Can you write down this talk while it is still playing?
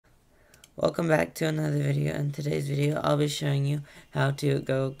Welcome back to another video. In today's video, I'll be showing you how to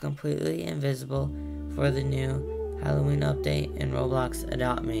go completely invisible for the new Halloween update in Roblox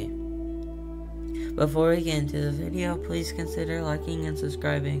Adopt Me. Before we get into the video, please consider liking and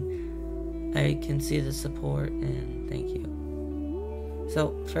subscribing. I can see the support and thank you.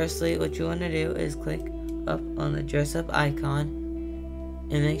 So firstly, what you want to do is click up on the dress up icon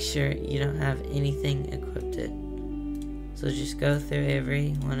and make sure you don't have anything equipped. So just go through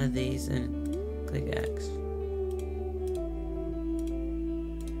every one of these and click X.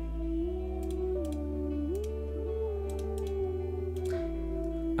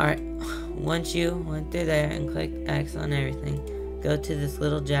 Alright, once you went through there and click X on everything, go to this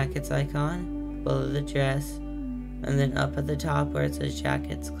little jackets icon below the dress, and then up at the top where it says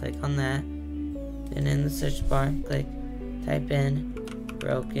jackets, click on that. Then in the search bar, type in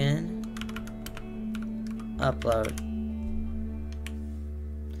broken upload.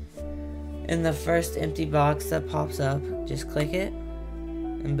 In the first empty box that pops up, just click it,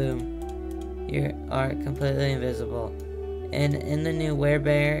 and boom, you are completely invisible. And in the new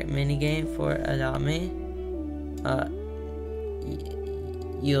Werebear minigame for Adopt Me,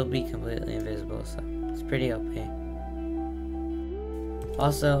 you'll be completely invisible, so it's pretty OP.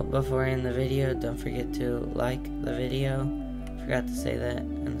 Also, before I end the video, don't forget to like the video. Forgot to say that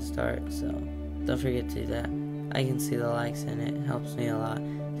in the start, so don't forget to do that. I can see the likes and it helps me a lot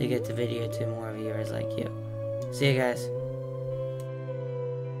to get the video to more viewers like you. See you guys.